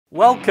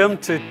Welcome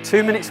to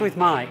 2 Minutes with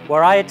Mike,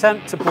 where I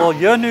attempt to blow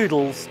your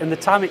noodles in the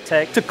time it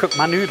takes to cook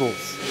my noodles.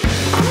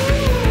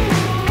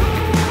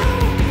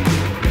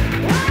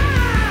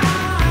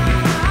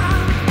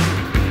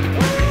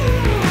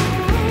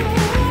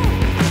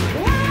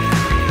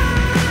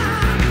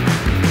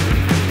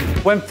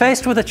 When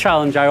faced with a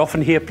challenge, I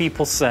often hear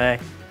people say,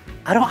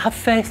 "I don't have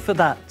faith for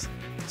that."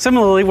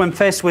 Similarly, when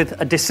faced with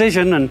a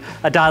decision and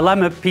a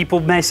dilemma, people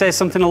may say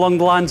something along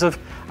the lines of,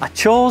 "I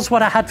chose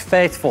what I had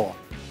faith for."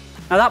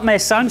 Now that may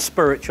sound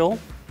spiritual.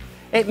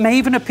 It may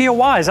even appear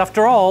wise.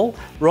 After all,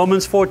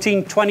 Romans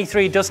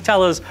 14:23 does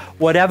tell us,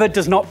 whatever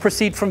does not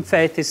proceed from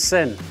faith is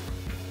sin.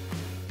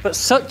 But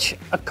such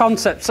a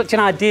concept, such an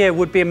idea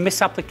would be a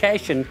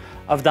misapplication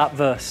of that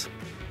verse.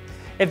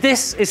 If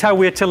this is how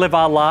we are to live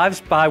our lives,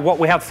 by what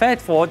we have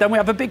faith for, then we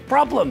have a big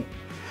problem.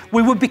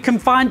 We would be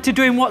confined to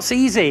doing what's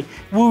easy.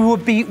 We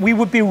would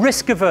be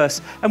risk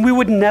averse, and we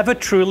would never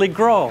truly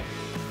grow.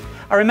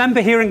 I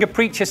remember hearing a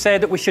preacher say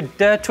that we should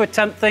dare to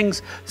attempt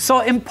things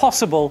so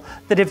impossible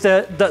that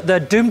they're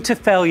doomed to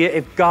failure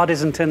if God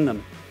isn't in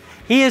them.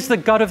 He is the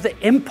God of the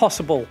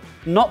impossible,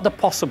 not the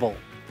possible.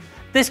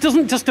 This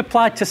doesn't just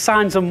apply to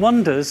signs and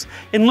wonders.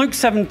 In Luke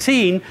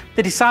 17,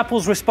 the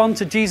disciples respond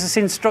to Jesus'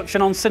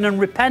 instruction on sin and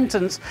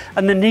repentance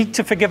and the need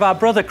to forgive our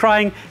brother,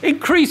 crying,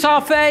 "Increase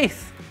our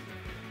faith."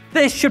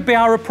 This should be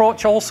our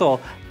approach also,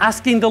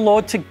 asking the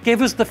Lord to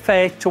give us the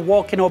faith to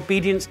walk in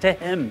obedience to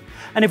Him.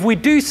 And if we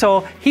do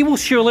so, He will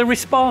surely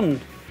respond.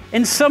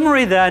 In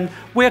summary then,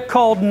 we're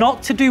called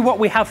not to do what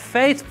we have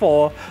faith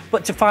for,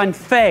 but to find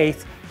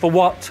faith for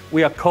what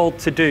we are called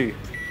to do.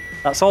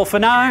 That's all for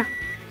now.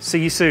 See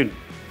you soon.